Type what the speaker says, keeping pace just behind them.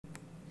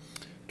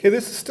Okay,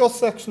 this is still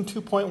section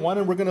 2.1,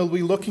 and we're going to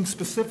be looking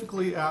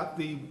specifically at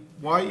the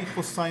y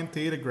equals sine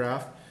theta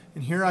graph.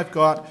 And here I've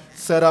got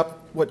set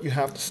up what you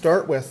have to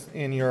start with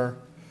in your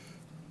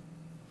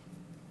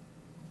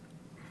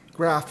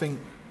graphing,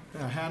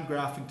 hand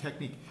graphing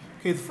technique.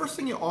 Okay, the first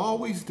thing you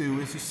always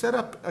do is you set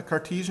up a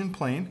Cartesian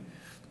plane,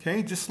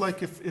 okay, just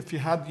like if you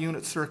had the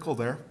unit circle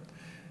there.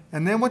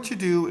 And then what you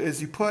do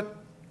is you put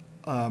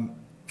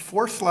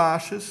 4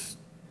 slashes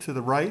to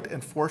the right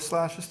and 4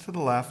 slashes to the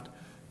left,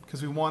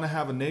 because we want to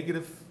have a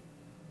negative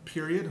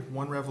period,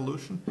 1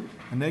 revolution,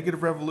 a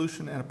negative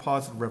revolution, and a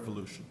positive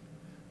revolution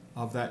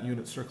of that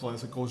unit circle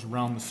as it goes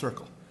around the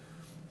circle.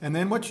 And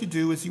then what you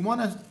do is you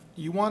want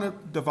to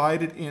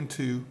divide it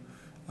into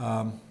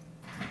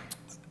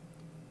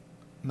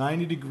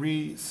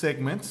 90-degree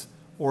segments,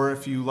 or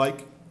if you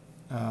like,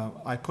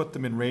 I put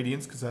them in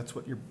radians because that's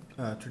what you're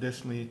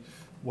traditionally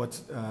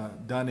what's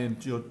done in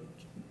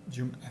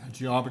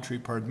geometry.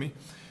 Pardon me,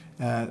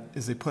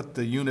 is they put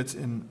the units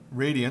in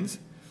radians.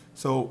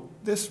 So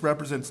this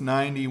represents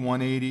 90,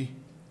 180,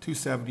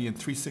 270, and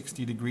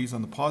 360 degrees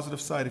on the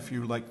positive side if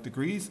you like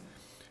degrees.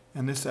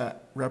 And this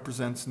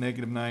represents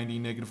negative 90,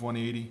 negative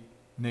 180,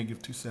 negative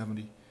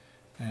 270,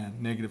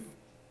 and negative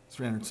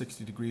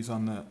 360 degrees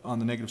on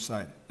the negative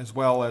side, as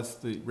well as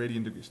the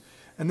radian degrees.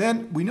 And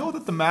then we know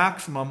that the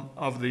maximum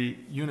of the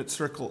unit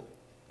circle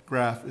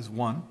graph is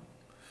 1,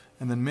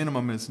 and then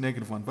minimum is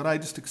negative 1. But I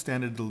just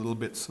extended it a little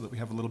bit so that we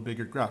have a little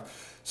bigger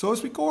graph. So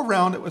as we go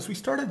around it, as we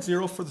start at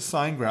 0 for the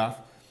sine graph,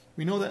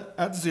 we know that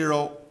at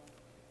 0,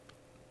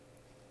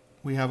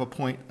 we have a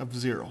point of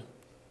 0.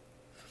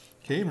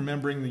 Okay,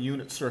 remembering the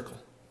unit circle.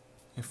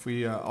 If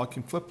we, I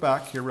can flip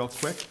back here real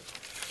quick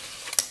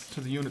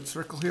to the unit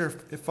circle here.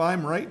 If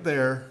I'm right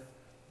there,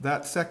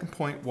 that second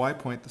point, y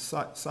point,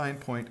 the sine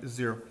point is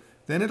 0.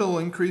 Then it'll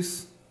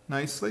increase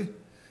nicely,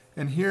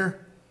 and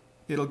here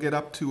it'll get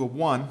up to a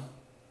 1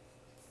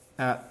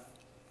 at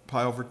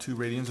pi over 2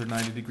 radians, or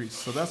 90 degrees.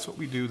 So that's what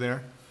we do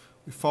there.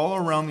 We follow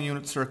around the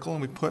unit circle,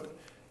 and we put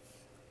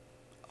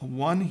a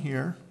 1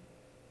 here,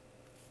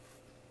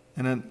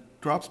 and then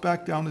drops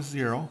back down to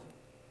 0,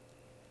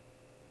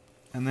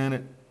 and then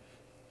it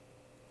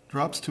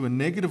drops to a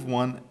negative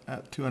 1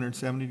 at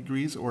 270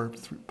 degrees, or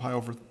 3 pi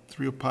over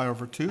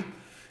 2,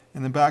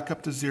 and then back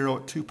up to 0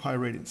 at 2 pi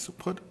radians. So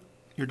put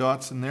your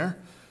dots in there.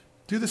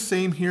 Do the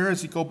same here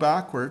as you go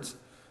backwards.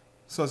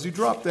 So as you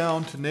drop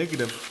down to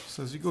negative,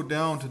 so as you go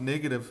down to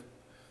negative,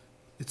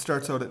 it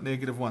starts out at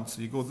negative 1.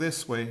 So you go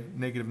this way,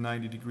 negative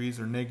 90 degrees,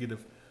 or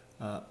negative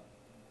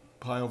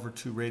pi over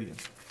 2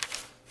 radians.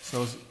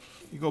 So as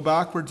you go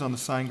backwards on the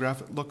sine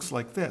graph, it looks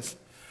like this.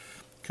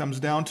 Comes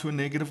down to a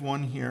negative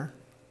 1 here,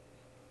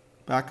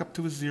 back up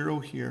to a 0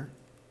 here,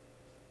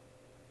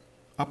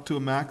 up to a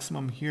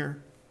maximum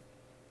here,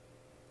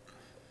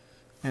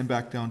 and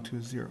back down to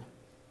a 0.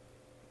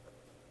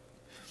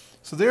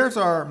 So there's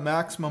our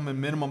maximum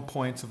and minimum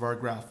points of our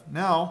graph.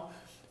 Now,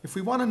 if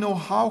we want to know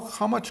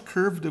how much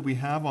curve do we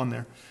have on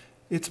there,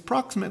 it's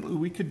approximately,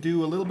 we could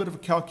do a little bit of a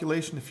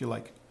calculation if you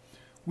like.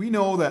 We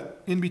know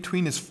that in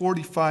between is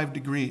 45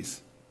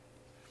 degrees.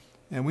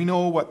 And we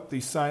know what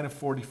the sine of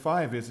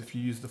 45 is if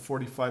you use the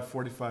 45,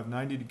 45,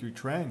 90 degree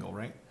triangle,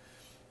 right?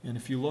 And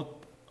if you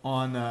look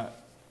on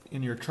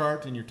in your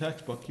chart, in your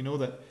textbook, you know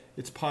that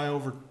it's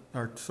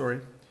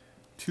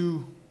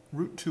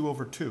root 2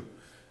 over 2.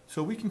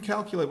 So we can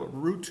calculate what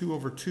root 2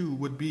 over 2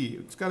 would be.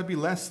 It's got to be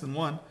less than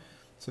 1.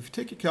 So if you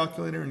take your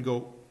calculator and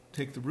go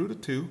take the root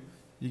of 2,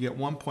 you get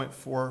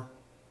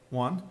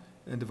 1.41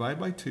 and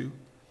divide by 2.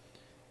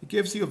 It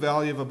gives you a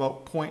value of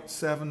about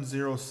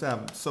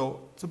 0.707.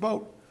 So it's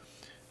about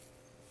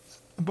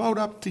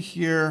up to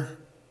here.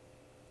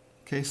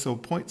 Okay, so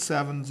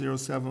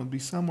 0.707 would be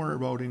somewhere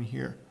about in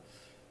here.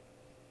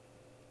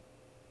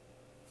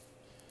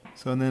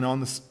 So and then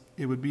on this,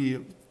 it would be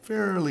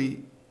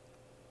fairly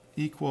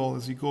equal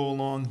as you go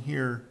along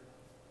here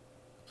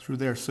through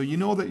there. So you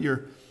know that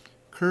your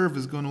curve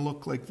is going to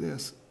look like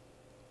this.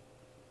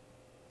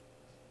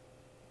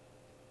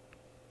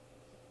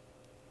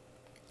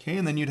 Okay,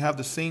 and then you'd have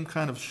the same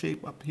kind of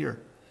shape up here.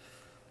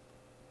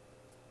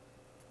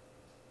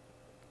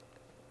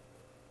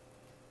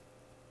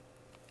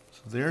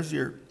 So there's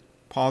your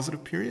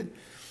positive period.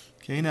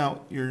 Okay,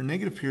 now your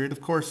negative period, of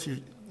course, you're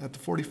at the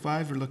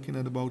 45, you're looking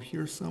at about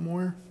here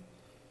somewhere.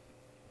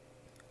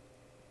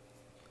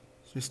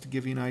 Just to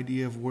give you an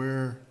idea of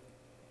what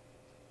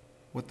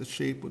the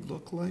shape would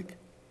look like.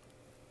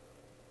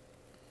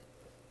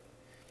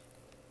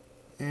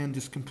 And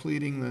just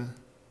completing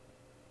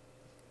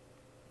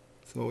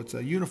so it's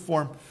a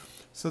uniform.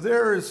 So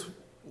there is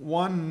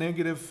one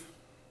negative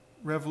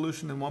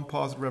revolution and one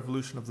positive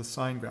revolution of the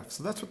sine graph.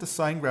 So that's what the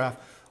sine graph,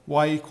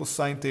 y equals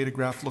sine theta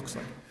graph, looks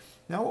like.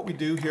 Now what we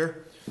do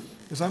here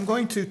is I'm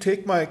going to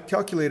take my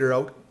calculator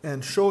out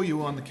and show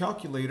you on the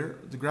calculator,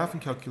 the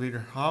graphing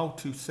calculator, how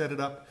to set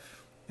it up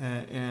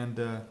and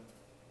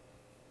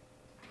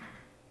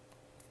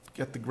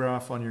get the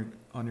graph on your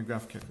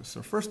graph calculator.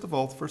 So first of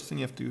all, the first thing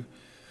you have to do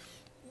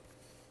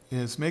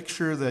is make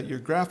sure that your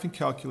graphing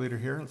calculator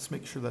here, let's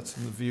make sure that's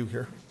in the view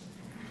here.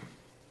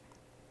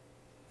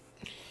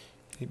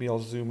 Maybe I'll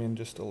zoom in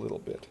just a little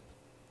bit.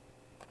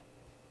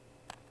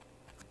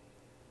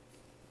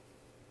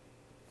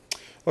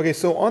 Okay,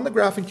 so on the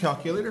graphing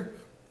calculator,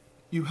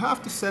 you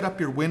have to set up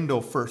your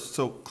window first.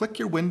 So click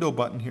your window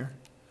button here.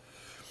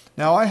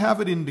 Now I have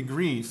it in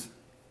degrees,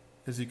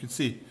 as you can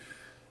see.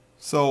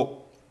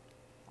 So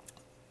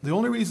the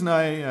only reason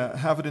I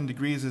have it in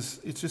degrees is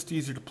it's just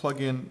easier to plug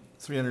in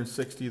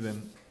 360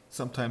 than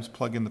sometimes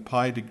plug in the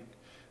pi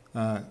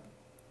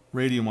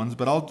radian ones.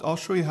 But I'll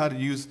show you how to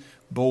use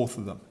both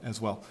of them as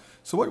well.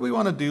 So what we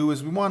want to do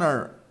is we want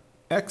our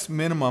x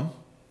minimum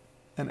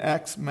and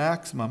x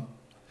maximum,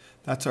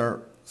 that's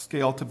our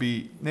scale, to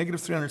be negative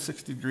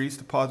 360 degrees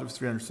to positive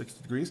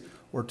 360 degrees,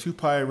 or 2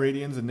 pi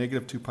radians and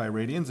negative 2 pi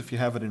radians if you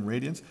have it in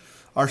radians.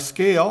 Our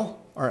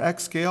scale, our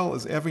x scale,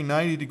 is every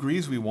 90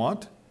 degrees we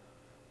want.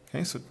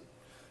 Okay,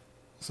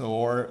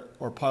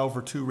 or pi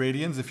over 2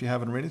 radians if you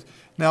have it in radians.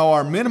 Now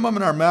our minimum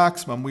and our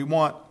maximum, we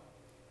want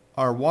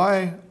our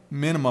y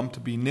minimum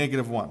to be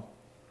negative 1.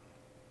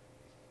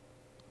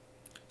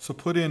 So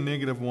put in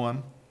negative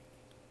 1.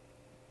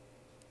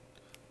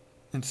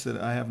 Instead,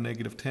 I have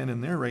negative 10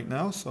 in there right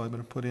now, so I'm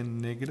going to put in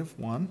negative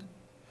 1.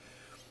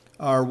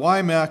 Our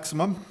y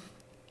maximum,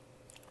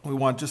 we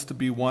want just to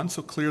be 1,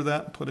 so clear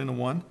that and put in a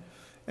 1.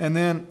 And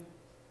then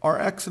our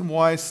x and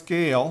y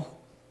scale,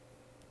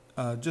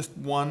 just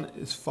 1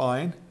 is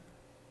fine,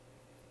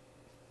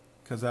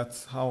 because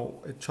that's how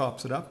it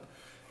chops it up.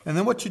 And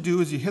then what you do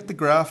is you hit the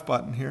graph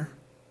button here,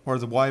 or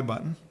the y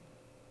button,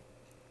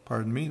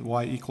 pardon me,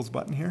 y equals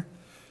button here.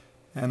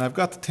 And I've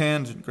got the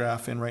tangent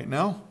graph in right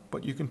now,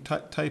 but you can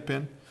type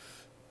in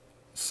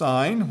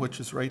sine, which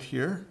is right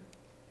here,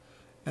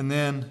 and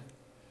then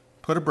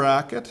put a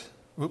bracket.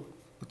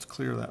 Let's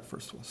clear that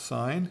first of all.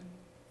 Sine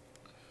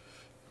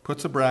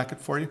puts a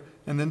bracket for you.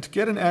 And then to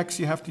get an x,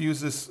 you have to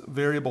use this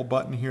variable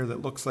button here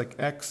that looks like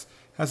x,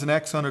 has an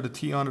x on it, a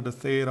t on it, a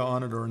theta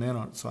on it, or an n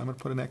on it. So I'm going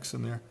to put an x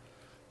in there,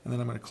 and then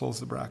I'm going to close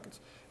the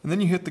brackets. And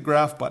then you hit the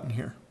graph button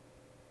here.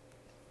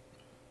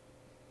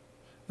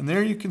 And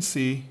there you can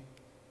see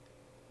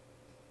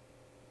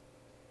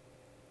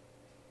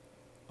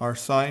our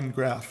sine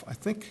graph. I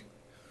think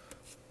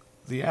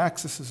the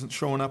axis isn't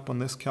showing up on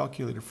this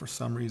calculator for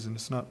some reason.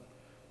 It's not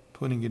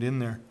putting it in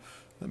there.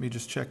 Let me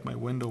just check my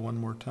window one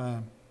more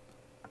time.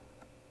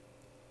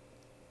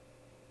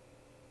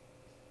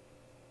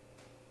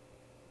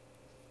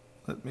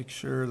 Let's make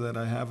sure that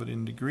I have it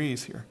in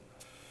degrees here.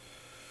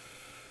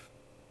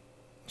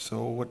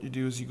 So what you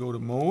do is you go to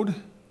mode.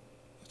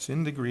 It's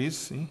in degrees,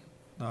 see,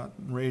 not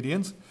in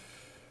radians.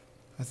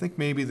 I think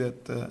maybe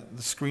that the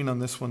screen on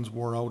this one's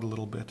wore out a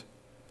little bit.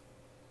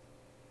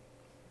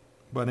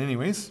 But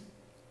anyways,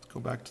 let's go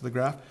back to the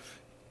graph.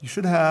 You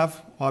should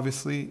have,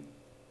 obviously,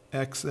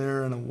 x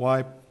there and a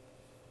y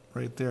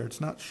right there. It's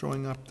not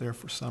showing up there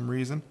for some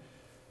reason.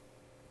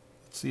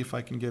 Let's see if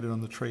I can get it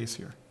on the trace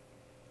here.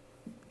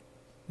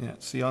 Yeah,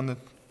 see on the,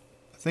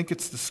 I think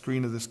it's the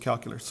screen of this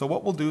calculator. So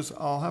what we'll do is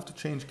I'll have to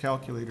change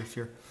calculators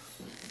here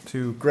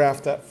to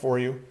graph that for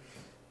you.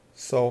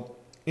 So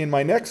in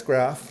my next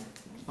graph,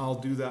 I'll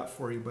do that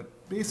for you. But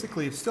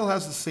basically, it still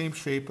has the same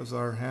shape as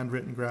our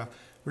handwritten graph.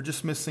 We're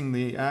just missing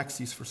the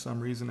axes for some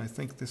reason. I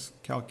think this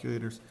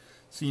calculator's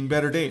seen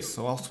better days.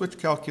 So I'll switch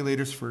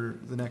calculators for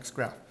the next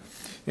graph.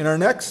 In our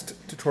next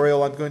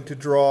tutorial, I'm going to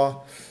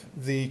draw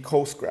the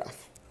coast graph.